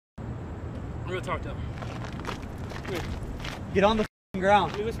Real talk though. Come here. Get on the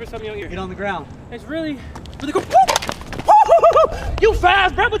ground. Let me whisper something in your ear. Get on the ground. It's really cool. You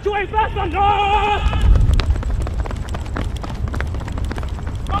fast, bro, but you ain't fast enough.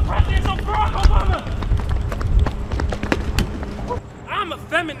 My president's on Barack Obama. I'm a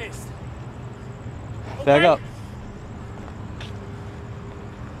feminist. Okay? Back up.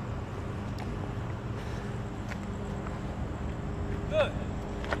 Good.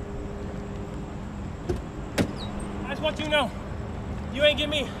 I just want you to know, you ain't get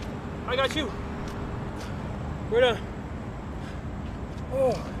me. I got you. We're done.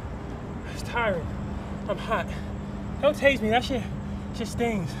 Oh, it's tiring. I'm hot. Don't tase me. That shit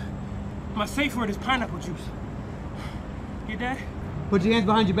stings. My safe word is pineapple juice. Get that? Put your hands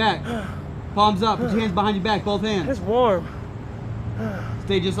behind your back. Palms up. Put your hands behind your back. Both hands. It's warm.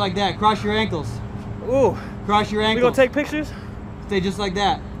 Stay just like that. Cross your ankles. Ooh. Cross your ankles. We gonna take pictures? Stay just like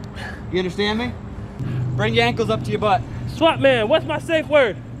that. You understand me? Bring your ankles up to your butt. Swap man, what's my safe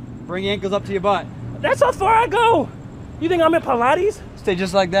word? Bring your ankles up to your butt. That's how far I go. You think I'm in Pilates? Stay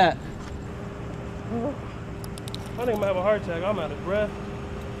just like that. I think I'm gonna have a heart attack. I'm out of breath.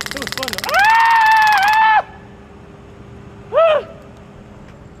 It was fun though. Ah! Ah!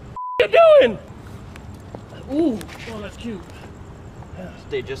 What you doing? Ooh, oh, that's cute.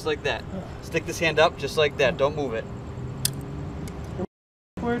 Stay just like that. Stick this hand up just like that. Don't move it.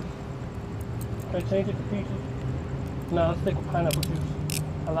 Word? Can I change it to peaches? No, let's stick with pineapple juice.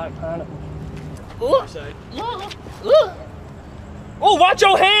 I like pineapple. Ooh. Oh, watch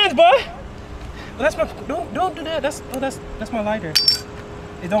your hands, boy! Well, that's my. Don't do that. That's my lighter.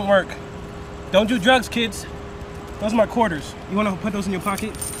 It don't work. Don't do drugs, kids. Those are my quarters. You wanna put those in your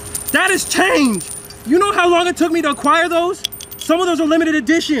pocket? That is change. You know how long it took me to acquire those? Some of those are limited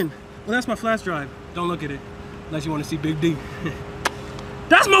edition. Well, that's my flash drive. Don't look at it unless you want to see Big D.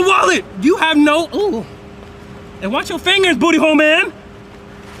 That's my wallet. You have no. Ooh. And watch your fingers, booty hole man.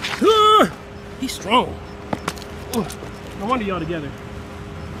 He's strong. No wonder y'all together.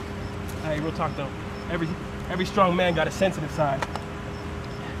 Hey, real talk though. Every strong man got a sensitive side.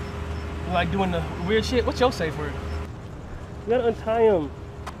 You like doing the weird shit? What's your safe word? You gotta untie him.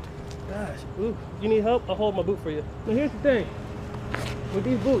 Gosh, ooh. You need help? I'll hold my boot for you. Now here's the thing. With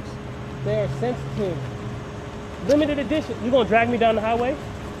these boots, they are sensitive. Limited edition. You gonna drag me down the highway?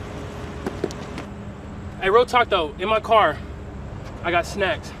 Hey, real talk though. In my car, I got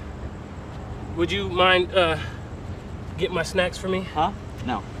snacks. Would you mind getting my snacks for me? Huh?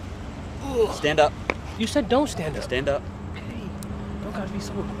 No. Ugh. Stand up. You said don't stand up. Stand up. Hey, don't gotta be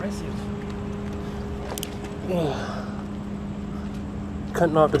so aggressive. Ugh.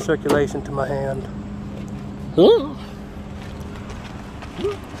 Cutting off the circulation to my hand.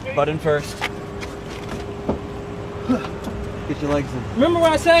 Button first. Get your legs in. Remember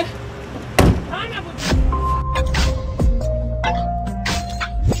what I said? Pineapple.